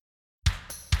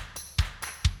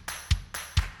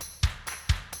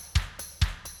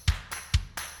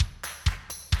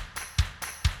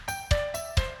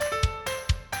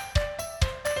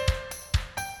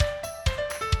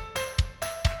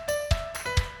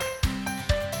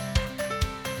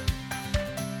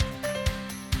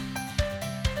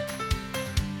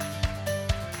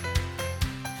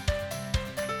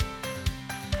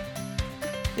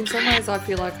In some ways, I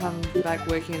feel like I'm back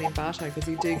working in Envato because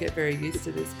you do get very used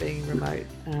to this being remote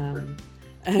and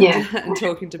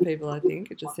talking to people. I think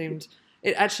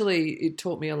it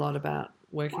taught me a lot about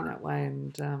working that way,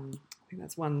 and I think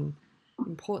that's one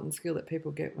important skill that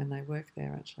people get when they work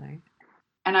there, actually.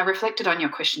 And I reflected on your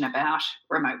question about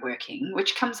remote working,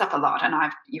 which comes up a lot, and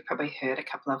you've probably heard a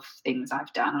couple of things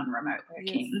I've done on remote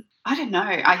working. Yes. I don't know.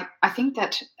 I think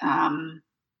that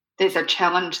there's a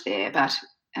challenge there, but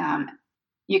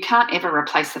you can't ever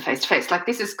replace the face-to-face. Like,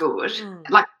 this is good,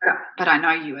 but I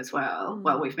know you as well.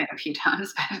 Well, we've met a few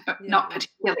times, but not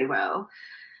particularly well.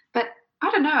 But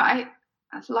I don't know. I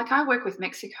work with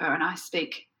Mexico, and I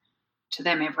speak to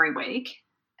them every week.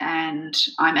 And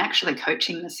I'm actually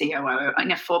coaching the COO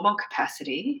in a formal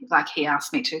capacity. Like, he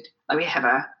asked me to, we have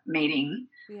a meeting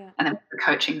and then a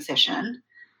coaching session,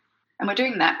 and we're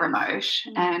doing that remote.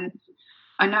 And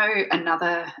I know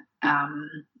another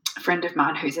friend of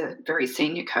mine who's a very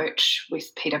senior coach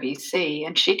with PwC,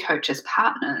 and she coaches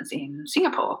partners in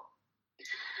Singapore.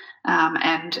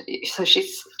 And so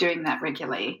she's doing that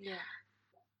regularly. Yeah.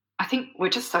 I think we're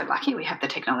just so lucky we have the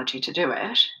technology to do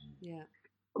it. Yeah.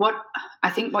 What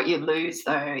you lose,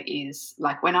 though, is,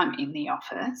 like, when I'm in the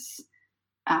office,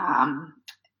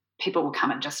 people will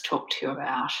come and just talk to you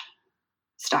about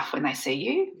stuff when they see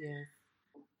you. Yeah.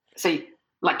 So,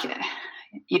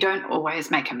 you don't always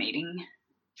make a meeting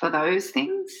for those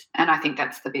things, and I think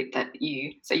that's the bit that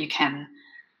you can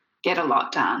get a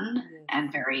lot done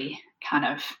and very kind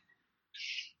of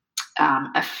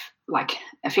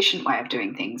efficient way of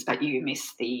doing things, but you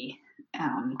miss the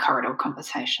corridor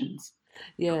conversations.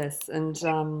 Yes, and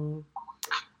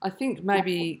I think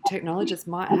maybe technologists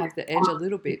might have the edge a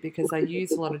little bit because they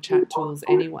use a lot of chat tools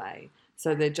anyway,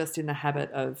 so they're just in the habit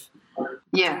of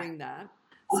doing that.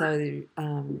 So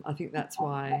I think that's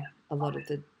why a lot of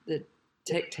the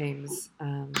tech teams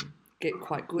get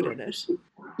quite good at it.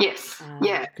 Yes,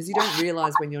 because you don't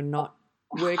realise when you're not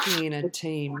working in a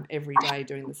team every day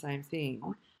doing the same thing,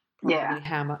 probably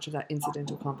how much of that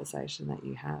incidental conversation that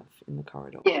you have in the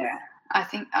corridor. Yeah. I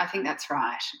think that's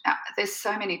right. There's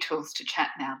so many tools to chat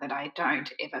now that I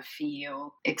don't ever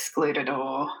feel excluded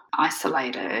or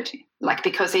isolated. Like,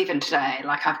 because even today,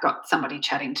 I've got somebody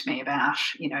chatting to me about,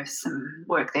 some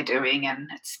work they're doing, and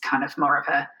it's kind of more of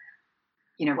a,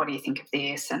 what do you think of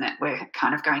this? And we're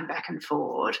kind of going back and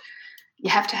forward.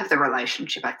 You have to have the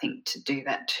relationship, I think, to do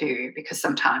that too, because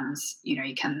sometimes,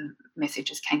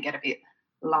 messages can get a bit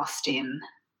lost in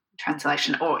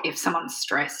translation, or if someone's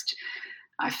stressed,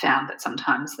 I found that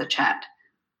sometimes the chat,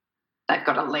 they've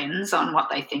got a lens on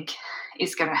what they think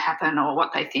is going to happen or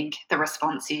what they think the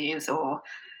response is, or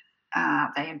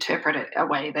they interpret it a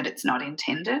way that it's not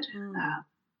intended.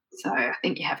 So I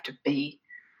think you have to be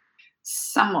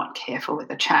somewhat careful with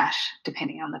the chat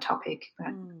depending on the topic.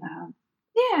 But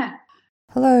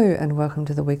Hello and welcome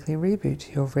to the weekly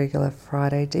ReBoot, your regular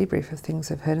Friday debrief of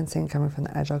things I've heard and seen coming from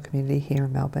the Agile community here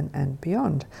in Melbourne and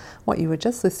beyond. What you were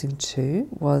just listening to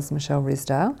was Michelle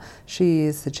Ridsdale. She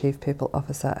is the Chief People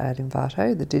Officer at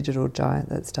Envato, the digital giant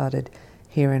that started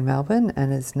here in Melbourne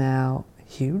and is now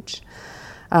huge.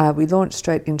 We launched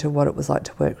straight into what it was like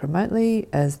to work remotely,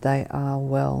 as they are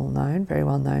very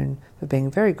well known for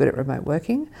being very good at remote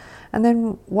working. And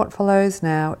then what follows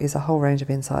now is a whole range of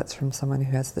insights from someone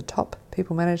who has the top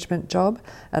people management job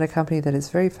at a company that is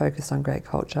very focused on great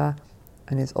culture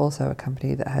and is also a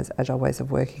company that has agile ways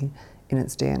of working in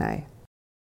its DNA.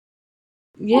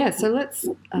 Yeah, so let's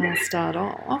start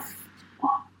off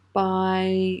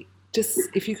by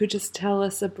if you could just tell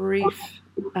us a brief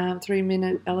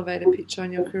 3-minute elevator pitch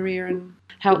on your career and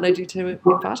how it led you to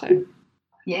Envato.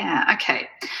 Yeah, okay.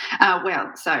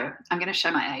 So I'm going to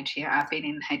show my age here. I've been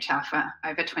in HR for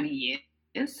over 20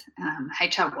 years.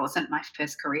 HR wasn't my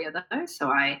first career, though, so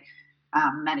I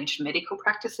managed medical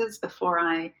practices before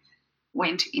I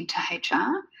went into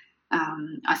HR.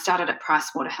 I started at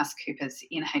PricewaterhouseCoopers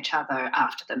in HR, though,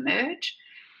 after the merge.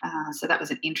 So that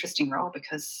was an interesting role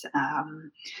because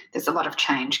there's a lot of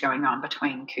change going on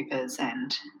between Coopers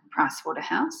and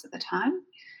Pricewaterhouse at the time.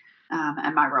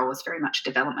 And my role was very much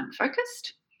development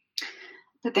focused.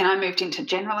 But then I moved into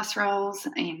generalist roles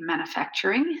in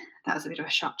manufacturing. That was a bit of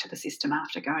a shock to the system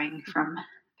after going from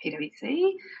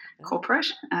PwC, corporate,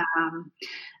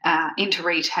 into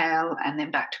retail and then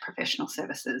back to professional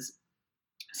services.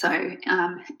 So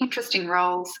interesting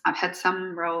roles. I've had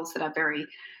some roles that are very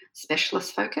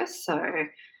specialist focused, so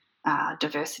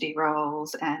diversity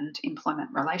roles and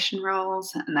employment relation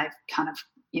roles, and they've kind of,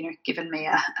 given me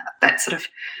that sort of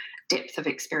depth of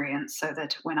experience so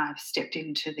that when I've stepped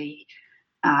into the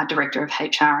Director of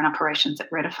HR and Operations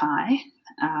at Redify,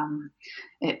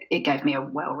 it gave me a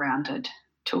well-rounded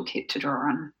toolkit to draw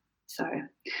on. So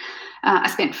I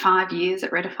spent 5 years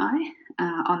at Redify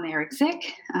on their exec,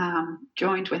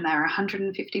 joined when they were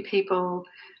 150 people,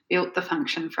 built the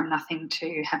function from nothing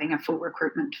to having a full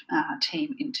recruitment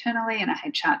team internally and a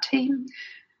HR team,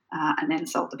 and then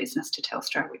sold the business to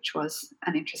Telstra, which was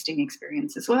an interesting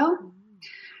experience as well.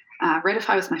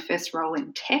 Redify was my first role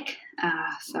in tech,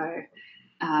 so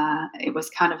it was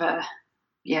kind of a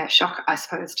shock, I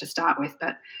suppose, to start with,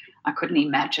 but I couldn't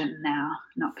imagine now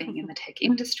not being in the tech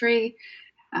industry.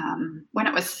 When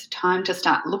it was time to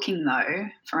start looking, though,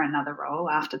 for another role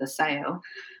after the sale,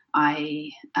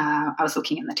 I was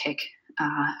looking in the tech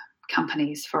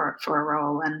companies for a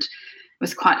role, and it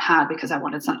was quite hard because I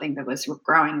wanted something that was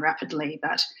growing rapidly,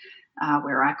 but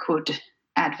where I could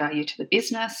add value to the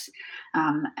business,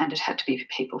 and it had to be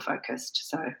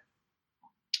people-focused.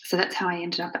 So that's how I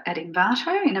ended up at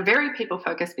Envato, in a very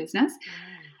people-focused business.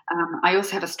 I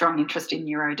also have a strong interest in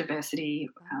neurodiversity,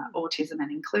 autism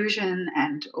and inclusion,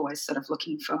 and always sort of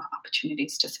looking for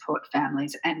opportunities to support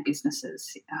families and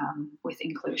businesses with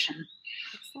inclusion.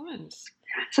 Excellent.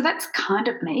 So that's kind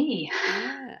of me.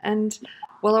 Yeah, and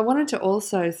well, I wanted to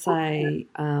also say,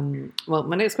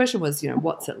 my next question was,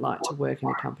 what's it like to work in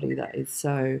a company that is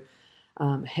so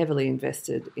heavily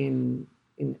invested in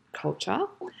culture,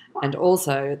 and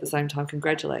also at the same time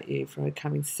congratulate you for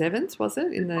coming 7th, was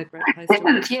it, in the Great Place to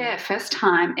Work? Yeah, first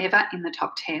time ever in the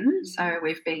top 10. So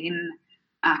we've been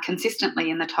consistently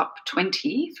in the top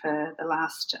 20 for the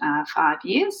last 5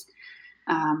 years,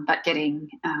 but getting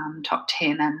top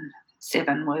 10 and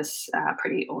 7 was a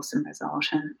pretty awesome result,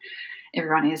 and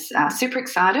everyone is super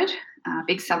excited.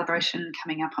 Big celebration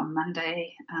coming up on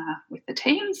Monday with the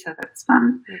team, so that's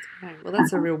fun. That's great. Well,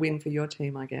 that's a real win for your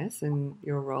team, I guess, and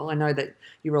your role. I know that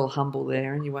you're all humble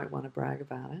there, and you won't want to brag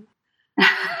about it.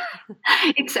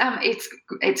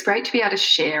 It's great to be able to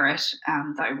share it,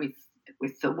 though,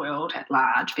 with the world at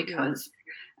large, because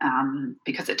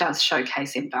it does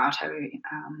showcase Envato,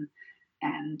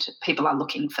 and people are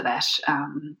looking for that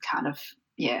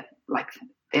like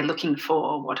they're looking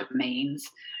for what it means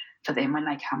for them when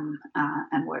they come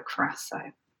and work for us. So,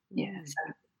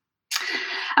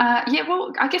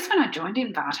 well, I guess when I joined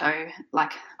Envato,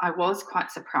 I was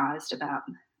quite surprised about,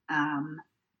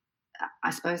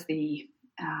 I suppose, the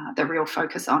real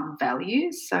focus on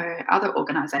values. So other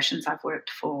organisations I've worked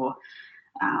for,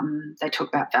 they talk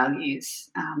about values,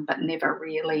 but never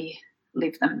really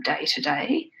live them day to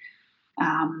day.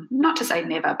 Not to say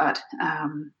never, but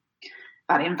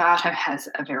Envato has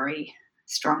a very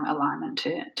strong alignment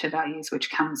to values,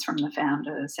 which comes from the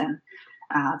founders, and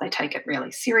they take it really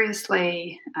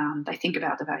seriously. They think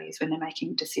about the values when they're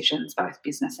making decisions, both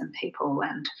business and people,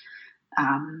 and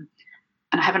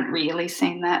I haven't really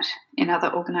seen that in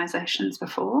other organisations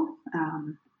before.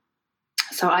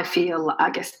 So I feel, I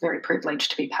guess, very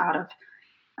privileged to be part of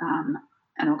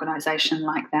an organisation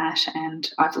like that, and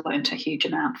I've learned a huge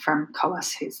amount from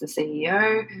Collis, who's the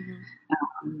CEO,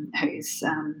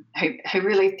 who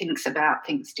really thinks about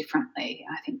things differently,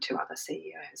 I think, to other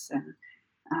CEOs, and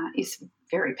is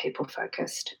very people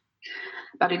focused.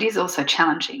 But it is also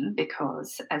challenging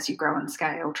because as you grow and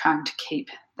scale, trying to keep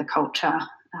the culture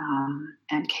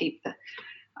and keep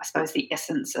I suppose, the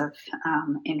essence of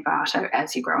Envato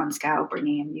as you grow and scale,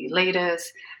 bringing in new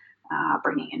leaders,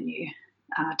 bringing in new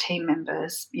team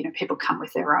members. People come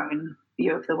with their own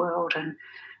view of the world, and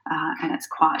it's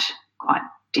quite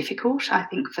difficult, I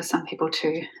think, for some people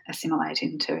to assimilate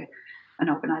into an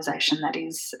organisation that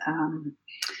is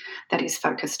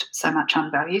focused so much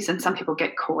on values. And some people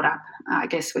get caught up, I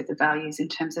guess, with the values in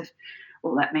terms of,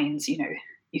 well, that means you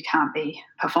can't be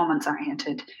performance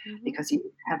oriented because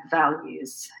you have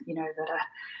values that are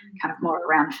kind of more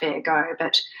around fair go.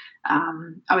 But I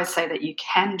always say that you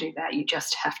can do that. You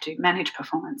just have to manage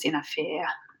performance in a fair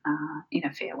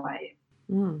way.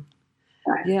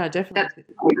 So, yeah, definitely. That's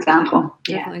an example.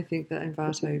 Definitely think that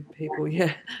Envato people,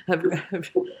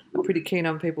 are pretty keen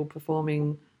on people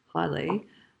performing highly.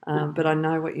 But I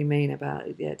know what you mean about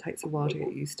it. Yeah, it takes a while to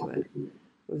get used to it.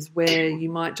 It was where you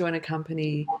might join a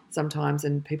company sometimes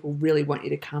and people really want you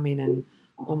to come in and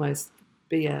almost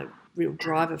be a real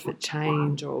driver for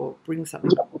change or bring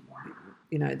something,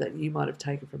 that you might have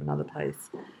taken from another place.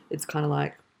 It's kind of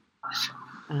like,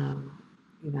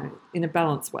 in a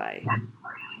balanced way.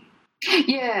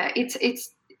 Yeah, it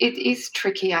is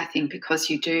tricky, I think, because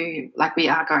we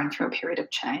are going through a period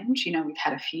of change. We've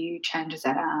had a few changes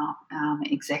at our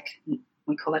exec,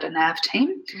 we call it a NAV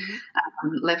team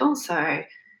level. So,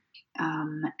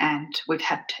 and we've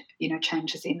had,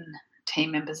 changes in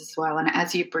team members as well. And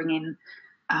as you bring in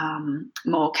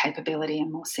more capability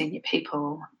and more senior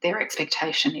people, their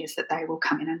expectation is that they will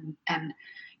come in and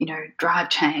drive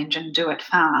change and do it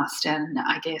fast. And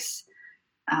I guess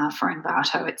for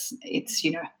Envato, it's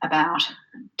about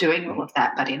doing all of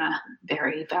that, but in a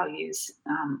very values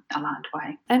aligned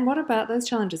way. And what about those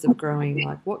challenges of growing?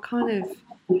 Like, what kind of,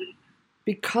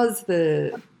 because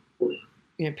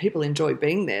people enjoy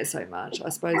being there so much, I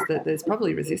suppose that there's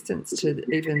probably resistance to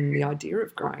even the idea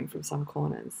of growing from some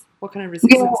corners. What kind of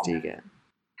resistance do you get?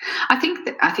 I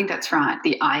think that's right.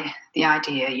 The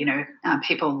idea,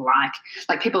 people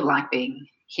like being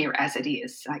here as it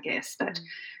is, I guess. But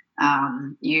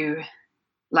I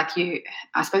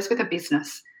suppose with a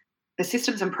business, the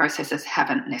systems and processes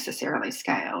haven't necessarily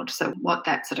scaled. So what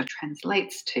that sort of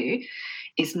translates to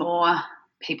is more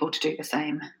people to do the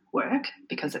same work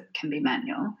because it can be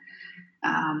manual.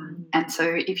 And so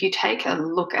if you take a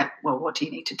look at, well, what do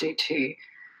you need to do to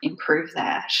improve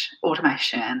that?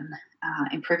 Automation,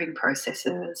 improving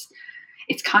processes.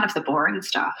 It's kind of the boring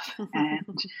stuff.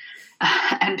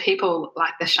 And people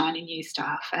like the shiny new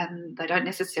stuff, and they don't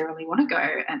necessarily want to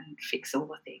go and fix all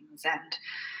the things. And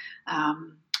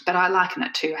but I liken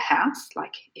it to a house.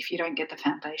 Like, if you don't get the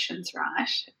foundations right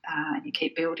and you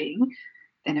keep building,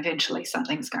 then eventually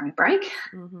something's going to break.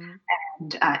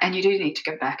 And you do need to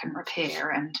go back and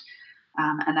repair, and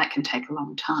that can take a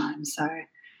long time. So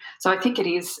I think it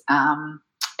is a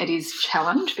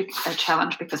challenge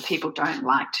because people don't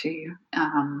like to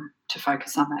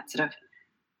focus on that sort of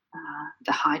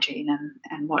the hygiene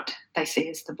and what they see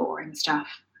as the boring stuff.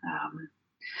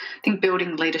 I think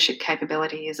building leadership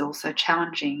capability is also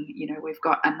challenging. We've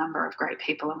got a number of great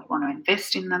people and we want to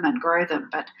invest in them and grow them,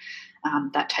 but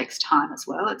that takes time as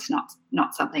well. It's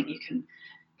not something you can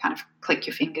kind of click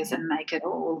your fingers and make it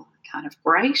all kind of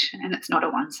great, and it's not a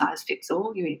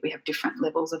one-size-fits-all. We have different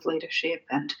levels of leadership,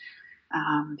 and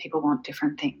people want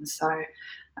different things. So,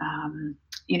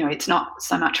 it's not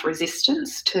so much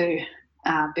resistance to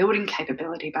building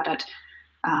capability, but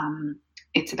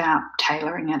it's about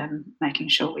tailoring it and making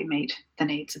sure we meet the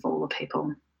needs of all the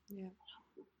people. Yeah.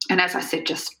 And as I said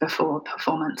just before,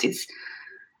 performance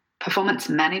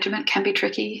management can be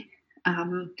tricky,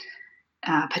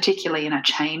 particularly in a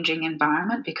changing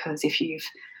environment, because if you've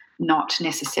not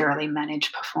necessarily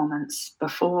managed performance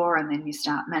before and then you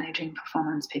start managing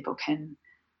performance, people can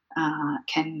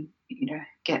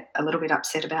get a little bit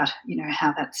upset about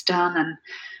how that's done. And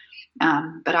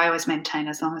but I always maintain,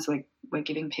 as long as we're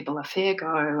giving people a fair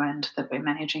go and that we're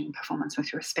managing performance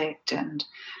with respect, and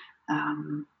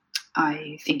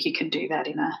I think you can do that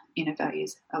in a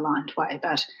values aligned way.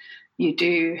 But you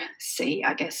do see,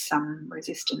 I guess, some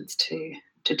resistance to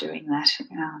doing that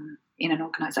in an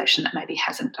organisation that maybe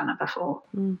hasn't done it before.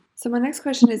 So my next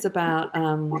question is about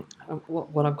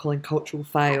what I'm calling cultural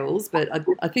fails, but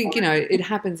I think it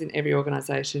happens in every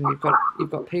organisation. You've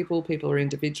got people are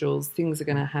individuals. Things are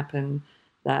going to happen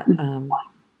that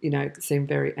seem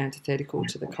very antithetical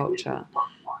to the culture.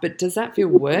 But does that feel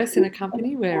worse in a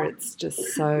company where it's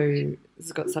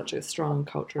got such a strong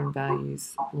culture and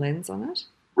values lens on it?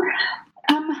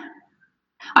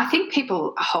 I think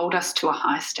people hold us to a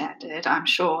high standard. I'm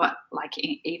sure,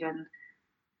 even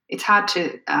it's hard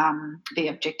to be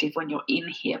objective when you're in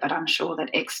here, but I'm sure that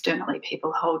externally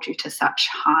people hold you to such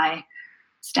high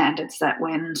standards that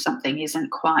when something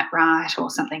isn't quite right or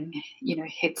something,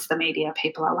 hits the media,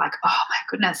 people are like, oh my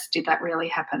goodness, did that really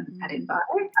happen at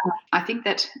Envato? I think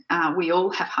that we all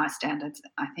have high standards,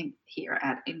 I think, here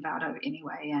at Envato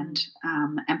anyway,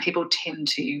 and people tend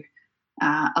to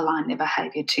align their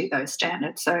behaviour to those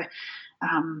standards. So,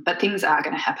 but things are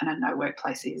going to happen, and no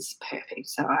workplace is perfect.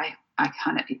 So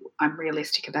I'm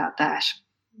realistic about that.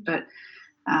 But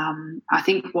I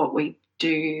think what we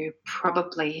do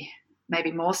probably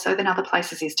maybe more so than other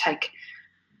places is take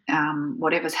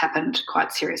whatever's happened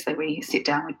quite seriously. We sit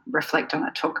down, we reflect on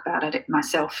it, talk about it.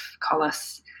 Myself,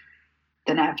 Collis,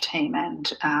 the NAV team,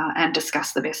 and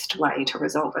discuss the best way to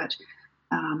resolve it.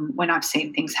 When I've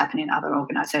seen things happen in other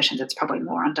organisations, it's probably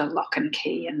more under lock and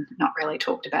key and not really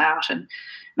talked about, and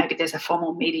maybe there's a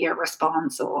formal media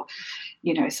response or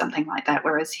something like that.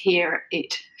 Whereas here,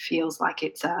 it feels like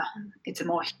it's a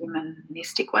more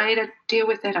humanistic way to deal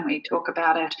with it, and we talk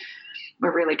about it.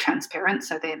 We're really transparent.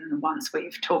 So then, once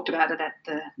we've talked about it at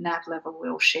the NAV level,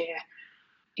 we'll share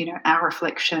our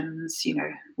reflections.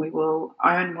 We will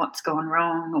own what's gone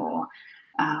wrong,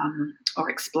 or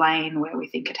explain where we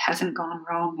think it hasn't gone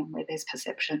wrong and where there's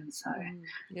perception. So,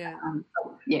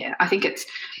 I think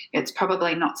it's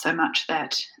probably not so much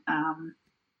that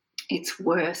it's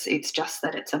worse. It's just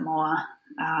that it's a more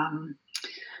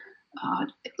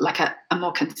a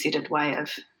more considered way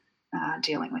of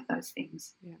dealing with those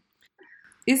things. Yeah.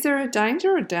 Is there a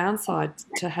danger or downside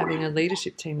to having a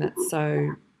leadership team that's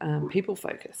so people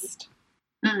focused?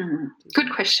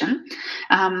 Good question.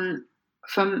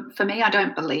 For me, I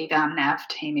don't believe our NAV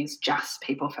team is just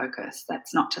people focused.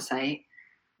 That's not to say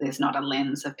there's not a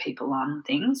lens of people on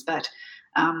things, but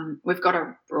we've got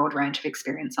a broad range of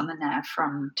experience on the NAV,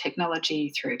 from technology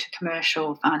through to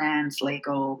commercial, finance,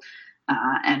 legal,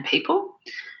 and people.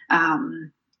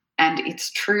 And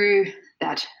it's true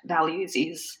that values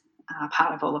is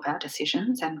part of all of our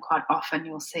decisions, and quite often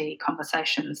you'll see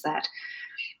conversations that,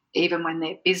 even when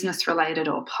they're business related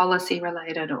or policy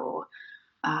related, or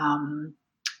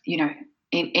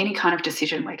in any kind of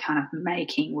decision we're kind of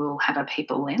making, will have a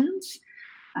people lens.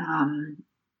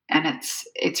 And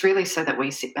it's really so that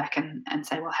we sit back and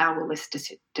say, well, how will this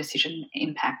decision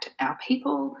impact our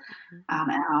people,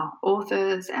 our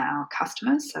authors, our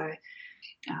customers? So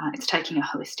it's taking a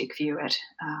holistic view at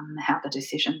how the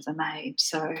decisions are made.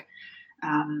 So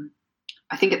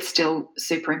I think it's still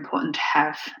super important to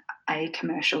have a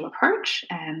commercial approach,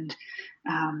 and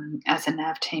as a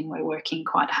NAV team, we're working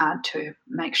quite hard to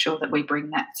make sure that we bring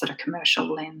that sort of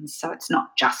commercial lens, so it's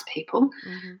not just people.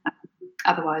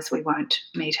 Otherwise, we won't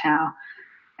meet our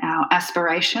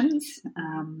aspirations,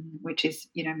 which is,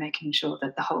 making sure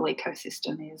that the whole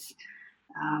ecosystem is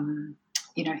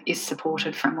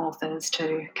supported, from authors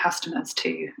to customers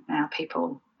to our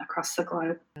people across the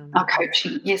globe.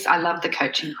 Coaching. Yes, I love the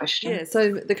coaching question. Yeah,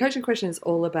 so the coaching question is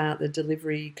all about the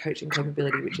delivery coaching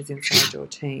capability, which is inside your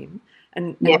team.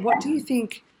 And what do you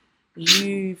think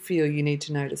you feel you need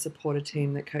to know to support a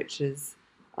team that coaches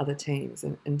other teams?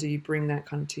 And do you bring that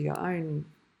kind of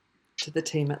to the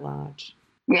team at large?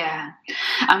 Yeah,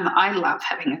 I love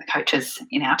having the coaches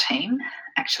in our team.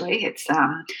 Actually, it's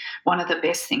one of the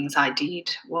best things I did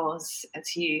was,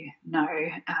 as you know,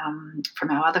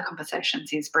 from our other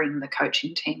conversations, is bring the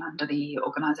coaching team under the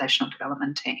organisational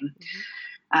development team.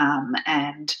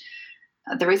 And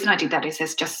the reason I did that is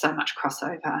there's just so much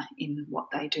crossover in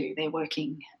what they do. They're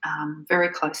working very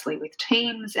closely with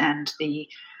teams, and the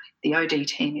OD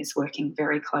team is working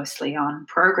very closely on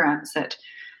programs that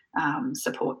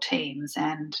support teams,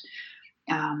 and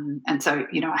so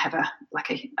I have a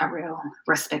real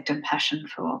respect and passion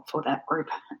for that group.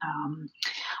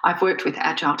 I've worked with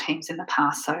agile teams in the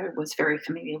past, so was very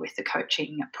familiar with the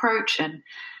coaching approach, and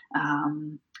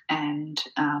I'm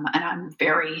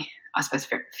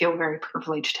feel very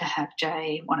privileged to have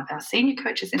Jay, one of our senior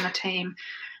coaches in the team,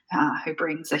 who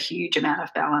brings a huge amount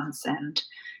of balance and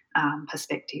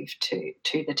perspective to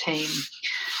the team.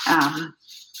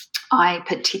 I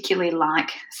particularly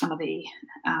like some of the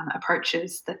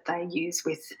approaches that they use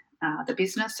with the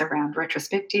business around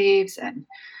retrospectives and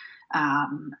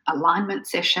alignment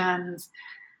sessions.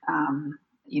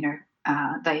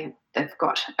 They've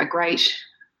got a great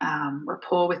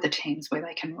rapport with the teams where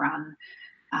they can run,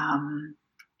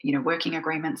 working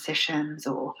agreement sessions,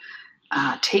 or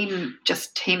team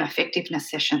effectiveness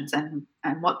sessions, and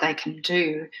what they can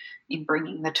do in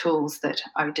bringing the tools that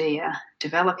OD are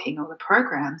developing, or the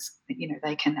programs,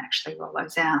 they can actually roll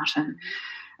those out. And,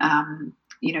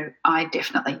 I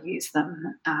definitely use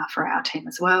them for our team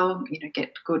as well,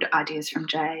 get good ideas from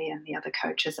Jay and the other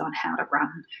coaches on how to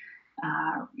run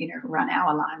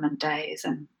our alignment days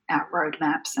and our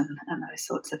roadmaps and those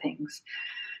sorts of things.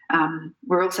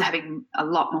 We're also having a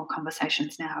lot more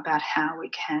conversations now about how we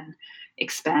can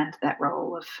expand that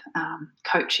role of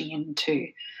coaching into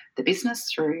the business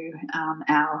through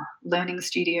our learning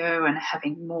studio, and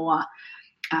having more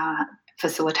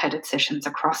facilitated sessions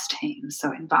across teams.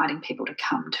 So inviting people to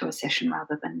come to a session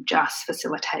rather than just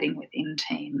facilitating within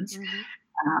teams,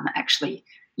 actually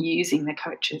using the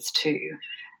coaches to,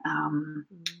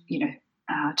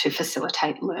 to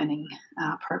facilitate learning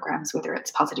programs, whether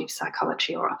it's positive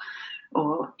psychology or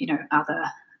other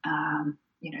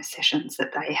sessions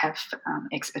that they have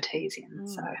expertise in.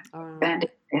 So expanding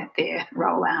their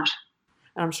rollout.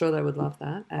 I'm sure they would love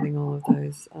that, adding all of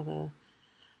those other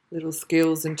little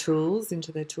skills and tools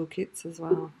into their toolkits as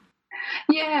well.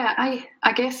 Yeah,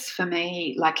 I guess for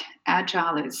me,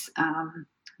 agile is,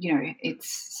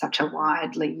 it's such a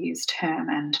widely used term,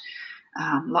 and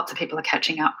lots of people are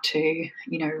catching up to,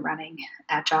 running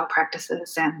agile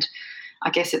practices. And I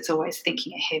guess it's always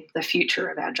thinking ahead, the future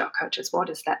of agile coaches, what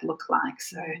does that look like?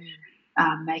 So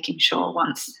making sure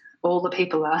once all the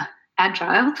people are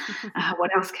agile,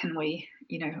 what else can we,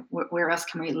 where else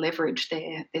can we leverage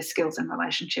their skills and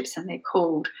relationships? And they're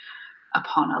called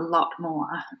upon a lot more,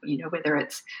 whether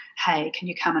it's, hey, can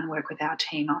you come and work with our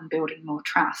team on building more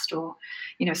trust? Or,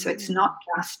 so it's not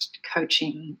just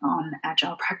coaching on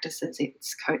agile practices,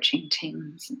 it's coaching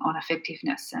teams on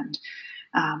effectiveness and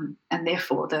and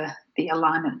therefore the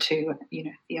alignment to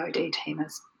the OD team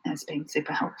has been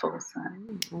super helpful. So.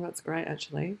 Well, that's great,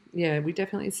 actually. Yeah, we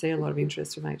definitely see a lot of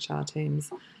interest from HR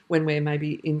teams when we're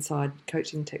maybe inside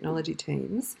coaching technology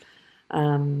teams.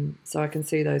 So I can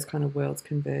see those kind of worlds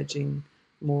converging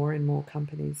more and more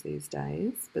companies these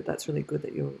days. But that's really good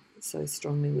that you're so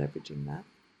strongly leveraging that.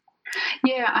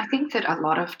 Yeah, I think that a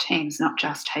lot of teams, not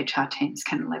just HR teams,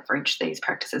 can leverage these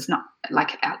practices, not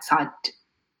like outside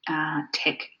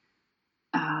tech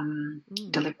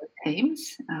delivery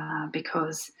teams,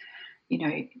 because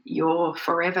you're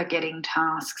forever getting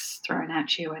tasks thrown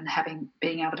at you and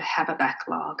being able to have a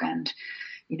backlog and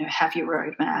have your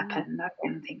roadmap and know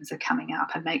when things are coming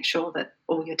up and make sure that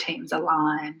all your teams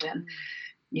aligned and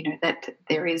that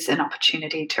there is an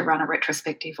opportunity to run a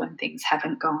retrospective when things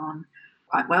haven't gone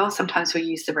quite well. Sometimes we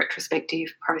use the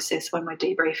retrospective process when we're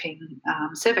debriefing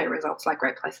survey results like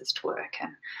Great Places to Work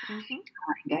and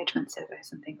engagement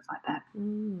surveys and things like that.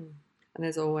 And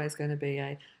there's always going to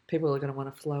be people are going to want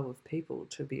a flow of people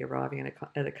to be arriving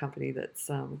at a company that's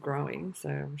growing. So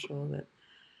I'm sure that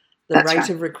the rate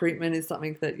of recruitment is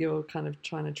something that you're kind of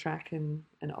trying to track and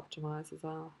optimize as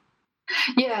well.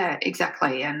 Yeah,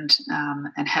 exactly. And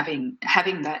having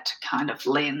that kind of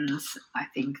lens, I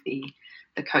think the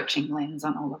coaching lens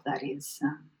on all of that is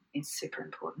super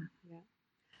important.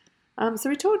 Yeah. So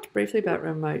we talked briefly about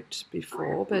remote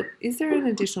before, but is there an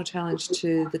additional challenge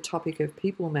to the topic of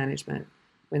people management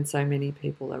when so many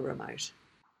people are remote?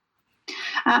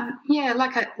 Yeah,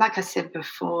 like I said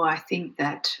before, I think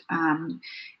that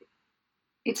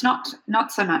it's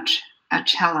not so much a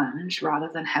challenge rather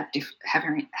than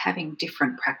having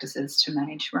different practices to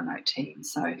manage remote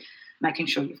teams. So making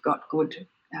sure you've got good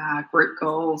group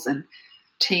goals and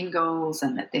team goals,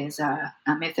 and that there's a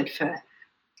method for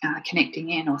connecting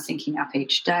in or syncing up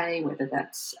each day, whether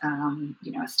that's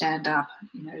a stand up,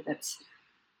 that's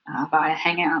via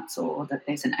Hangouts, or that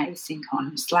there's an async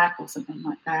on Slack or something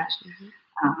like that.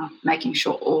 Making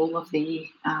sure all of the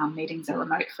meetings are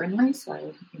remote friendly.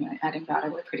 So, at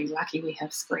Envato, we're pretty lucky. We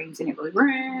have screens in every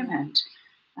room, and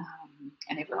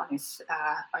everyone is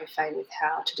au fait with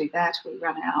how to do that. We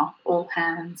run our all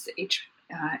hands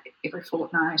every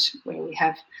fortnight, where we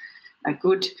have a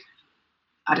good,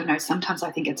 I don't know, sometimes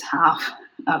I think it's half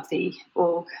of the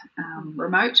org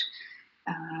remote.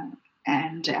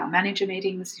 And our manager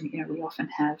meetings, we often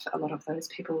have a lot of those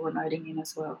people remoting in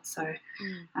as well. So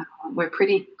we're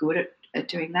pretty good at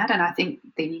doing that. And I think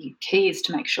the key is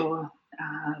to make sure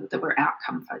that we're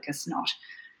outcome focused, not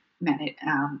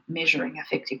measuring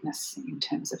effectiveness in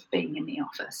terms of being in the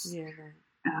office. Yeah,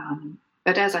 right.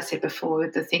 But as I said before,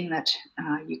 the thing that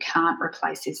you can't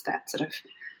replace is that sort of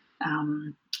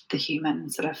the human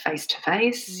sort of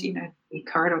face-to-face, the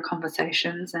corridor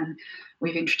conversations. And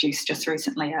we've introduced just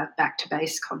recently a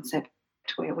back-to-base concept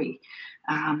where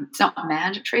it's not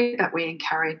mandatory, but we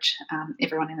encourage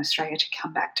everyone in Australia to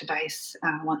come back to base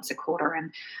once a quarter.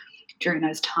 And during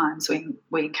those times, we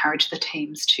encourage the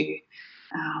teams to,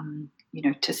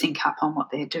 to sync up on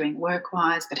what they're doing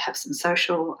work-wise, but have some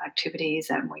social activities,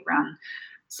 and we run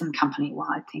some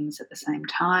company-wide things at the same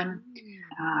time.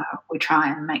 We try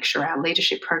and make sure our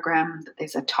leadership program, that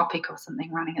there's a topic or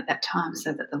something running at that time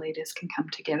so that the leaders can come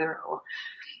together or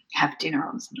have dinner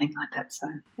or something like that. So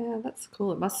yeah, that's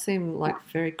cool. It must seem like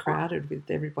very crowded with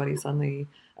everybody suddenly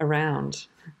around.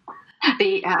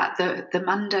 The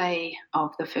Monday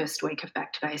of the first week of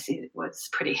Back to Base was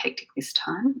pretty hectic this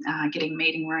time. Getting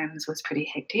meeting rooms was pretty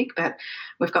hectic, but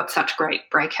we've got such great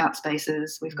breakout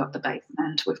spaces. We've got the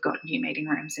basement. We've got new meeting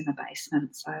rooms in the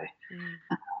basement. So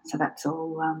that's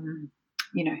all,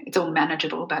 it's all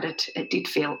manageable, but it did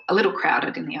feel a little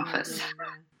crowded in the office. Yeah.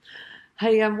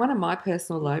 Hey, one of my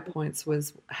personal low points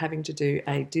was having to do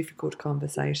a difficult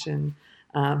conversation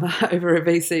over a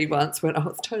VC once when I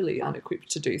was totally unequipped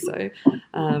to do so.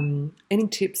 Any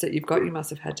tips that you've got? You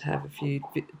must have had to have a few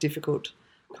difficult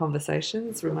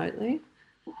conversations remotely.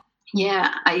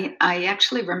 Yeah, I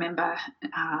actually remember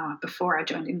before I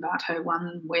joined Envato,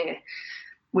 one where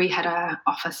we had an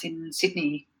office in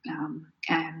Sydney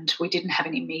and we didn't have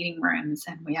any meeting rooms,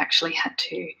 and we actually had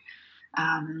to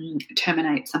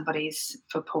terminate somebody's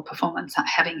for poor performance,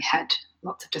 having had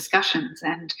lots of discussions,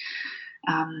 and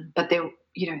but there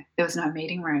was no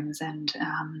meeting rooms, and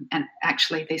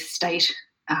actually the state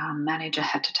manager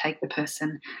had to take the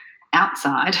person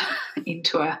outside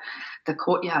into the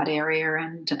courtyard area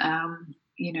and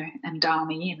and dial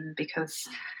me in because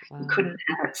we couldn't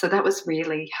have it. So that was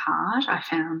really hard. I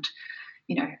found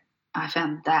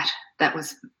that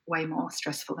was way more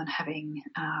stressful than having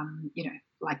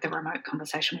like the remote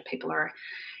conversation where people are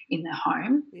in their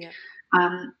home. Yeah.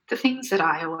 The things that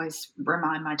I always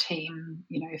remind my team,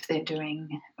 if they're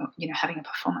doing, having a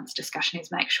performance discussion,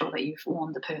 is make sure that you've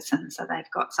warned the person so they've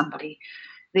got somebody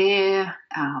there.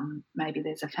 Maybe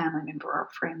there's a family member or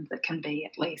a friend that can be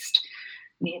at least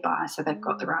nearby, so they've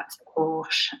got the right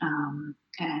support,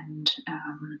 and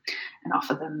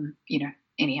offer them,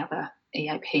 any other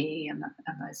EAP and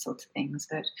those sorts of things.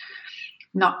 But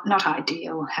not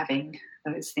ideal having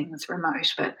those things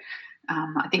remote, but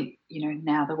I think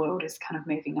now the world is kind of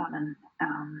moving on,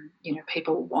 and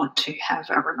people want to have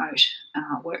a remote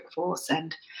workforce,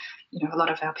 and a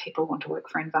lot of our people want to work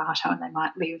for Envato, and they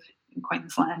might live in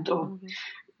Queensland or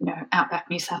outback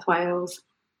New South Wales.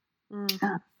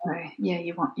 So yeah,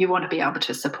 you want to be able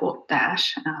to support that,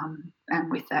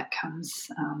 and with that comes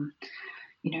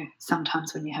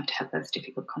sometimes when you have to have those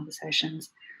difficult conversations.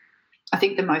 I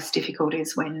think the most difficult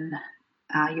is when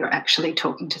you're actually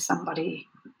talking to somebody,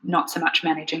 not so much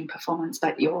managing performance,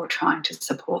 but you're trying to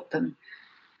support them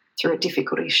through a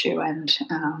difficult issue, and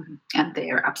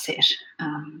they're upset.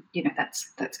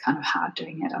 That's kind of hard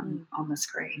doing it on the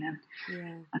screen,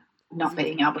 and not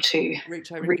being able to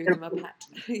reach over and give them a pat.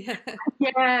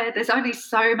 Yeah, there's only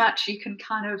so much you can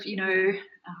kind of,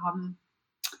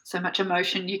 so much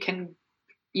emotion you can,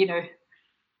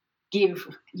 give,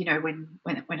 when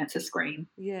it's a screen.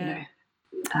 Yeah.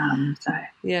 So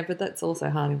but that's also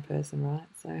hard in person, right?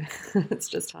 So it's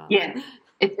just hard. Yeah,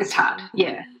 it's hard.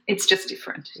 Yeah, it's just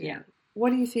different. Yeah. What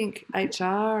do you think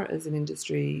HR as an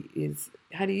industry is?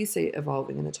 How do you see it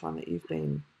evolving in the time that you've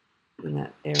been in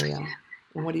that area?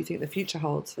 And what do you think the future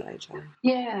holds for HR?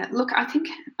 Yeah, look, I think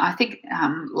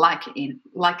like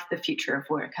the future of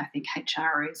work, I think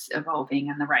HR is evolving,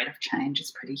 and the rate of change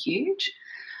is pretty huge,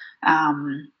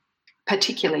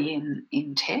 particularly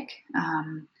in tech.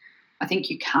 I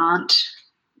think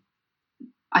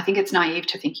it's naive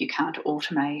to think you can't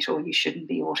automate, or you shouldn't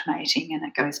be automating, and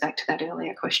it goes back to that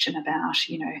earlier question about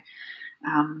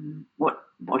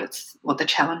what the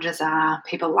challenges are.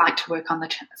 People like to work on the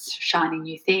shiny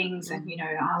new things, and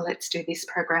let's do this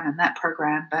program and that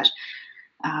program, but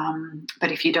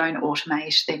if you don't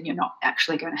automate, then you're not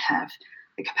actually going to have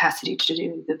the capacity to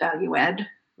do the value add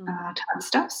type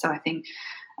stuff. So I think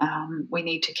we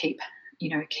need to keep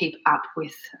up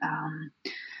with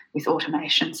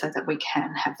automation, so that we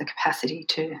can have the capacity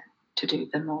to do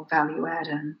the more value add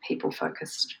and people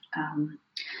focused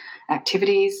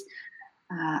activities.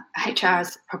 HR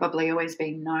has probably always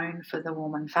been known for the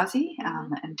warm and fuzzy,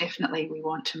 and definitely we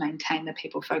want to maintain the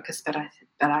people focus, but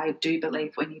I do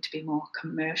believe we need to be more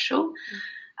commercial,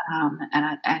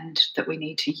 and that we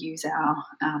need to use our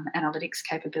analytics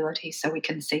capabilities so we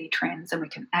can see trends, and we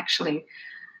can actually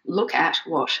look at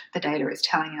what the data is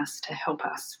telling us to help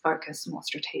us focus more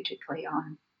strategically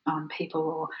on people,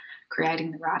 or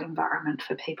creating the right environment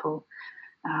for people.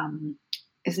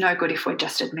 Is no good if we're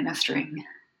just administering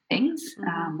things,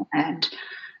 and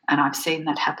I've seen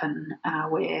that happen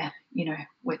where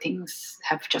things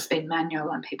have just been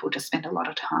manual, and people just spend a lot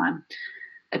of time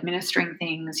administering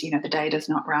things. The data's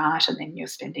not right, and then you're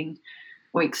spending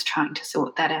weeks trying to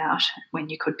sort that out when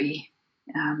you could be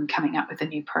coming up with a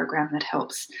new program that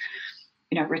helps,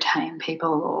 retain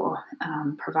people, or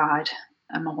provide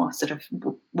a more sort of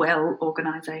well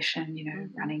organisation,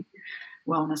 running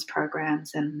wellness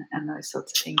programs and those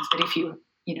sorts of things. But if you,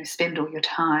 spend all your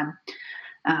time,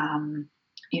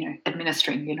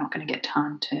 administering, you're not going to get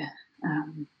time to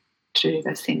do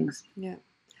those things. Yeah.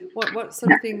 What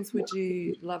sort of things would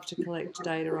you love to collect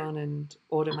data on and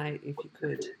automate if you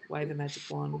could wave a magic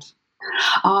wand?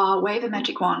 Wave a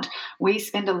magic wand. We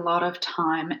spend a lot of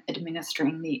time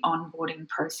administering the onboarding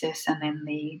process, and then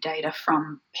the data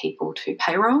from people to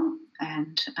payroll,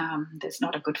 and there's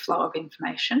not a good flow of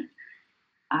information.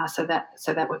 So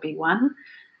that would be one.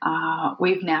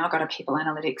 We've now got a people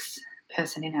analytics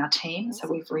person in our team, so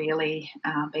we've really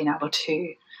been able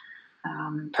to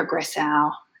progress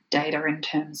our data in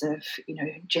terms of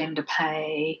gender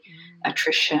pay,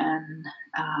 attrition,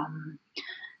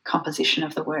 composition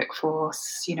of the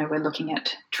workforce. We're looking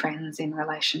at trends in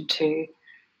relation to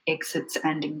exits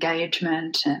and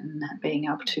engagement, and being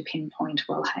able to pinpoint,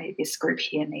 well, hey, this group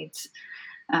here needs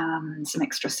some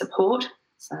extra support.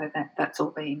 So that's all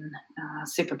been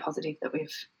super positive that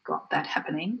we've got that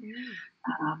happening.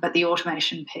 But the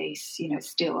automation piece,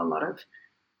 still a lot of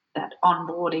that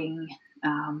onboarding,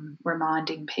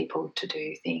 reminding people to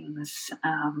do things,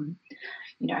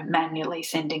 manually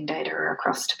sending data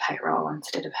across to payroll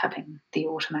instead of having the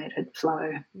automated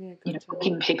flow,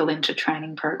 booking people into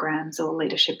training programs or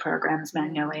leadership programs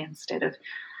manually instead of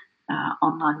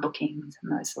online bookings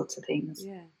and those sorts of things.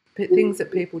 Yeah. things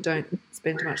that people don't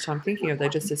spend too much time thinking of. They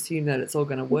just assume that it's all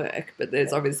going to work, but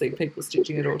there's obviously people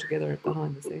stitching it all together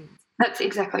behind the scenes. That's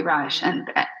exactly right. And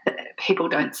people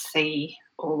don't see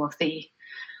all of the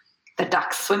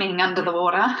ducks swimming under the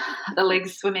water, the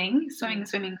legs swimming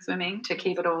to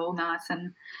keep it all nice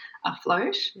and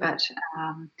afloat. Yeah.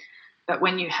 But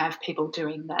when you have people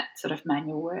doing that sort of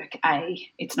manual work,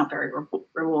 it's not very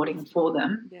rewarding for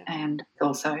them, and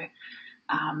also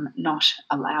not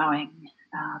allowing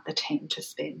the team to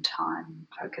spend time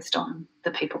focused on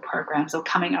the people programs or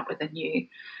coming up with a new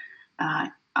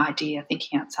idea,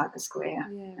 thinking outside the square.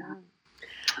 Yeah.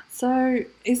 So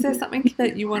is there something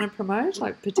that you want to promote,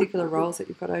 like particular roles that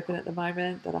you've got open at the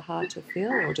moment that are hard to fill,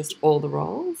 or just all the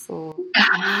roles? Or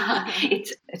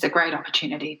It's a great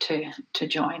opportunity to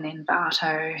join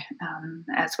Envato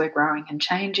as we're growing and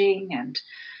changing, and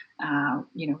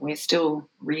we're still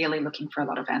really looking for a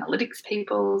lot of analytics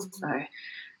people, so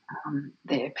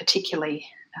they're particularly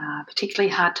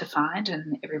hard to find,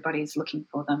 and everybody's looking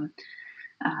for them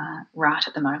right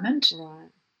at the moment. Right.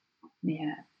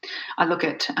 Yeah. I look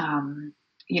at,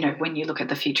 when you look at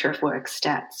the future of work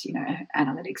stats,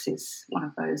 analytics is one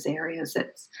of those areas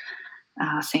that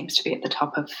seems to be at the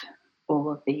top of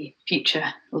all of the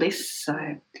future lists. So,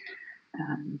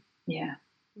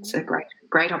 it's a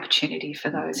great opportunity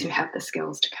for those who have the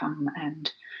skills to come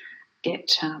and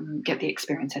get the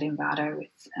experience at Envato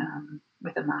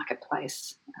with a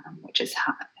marketplace, which is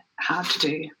hard to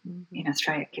do in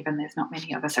Australia, given there's not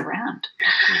many of us around.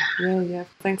 Yeah.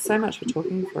 Thanks so much for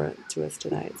talking to us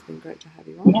today. It's been great to have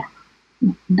you on. Yeah,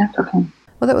 no problem.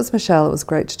 Well, that was Michelle. It was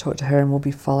great to talk to her, and we'll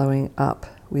be following up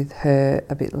with her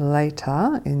a bit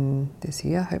later in this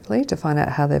year, hopefully, to find out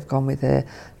how they've gone with their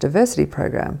diversity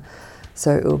program.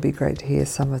 So it will be great to hear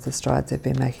some of the strides they've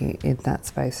been making in that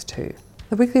space too.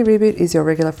 The Weekly Reboot is your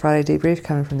regular Friday debrief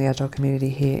coming from the Agile community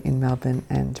here in Melbourne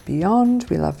and beyond.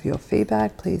 We love your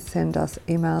feedback. Please send us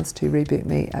emails to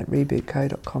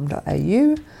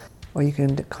rebootme@rebootco.com.au, or you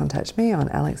can contact me on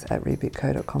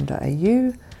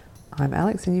alex@rebootco.com.au. I'm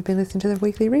Alex, and you've been listening to the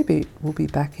Weekly Reboot. We'll be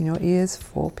back in your ears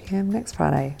 4 p.m. next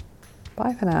Friday.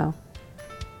 Bye for now.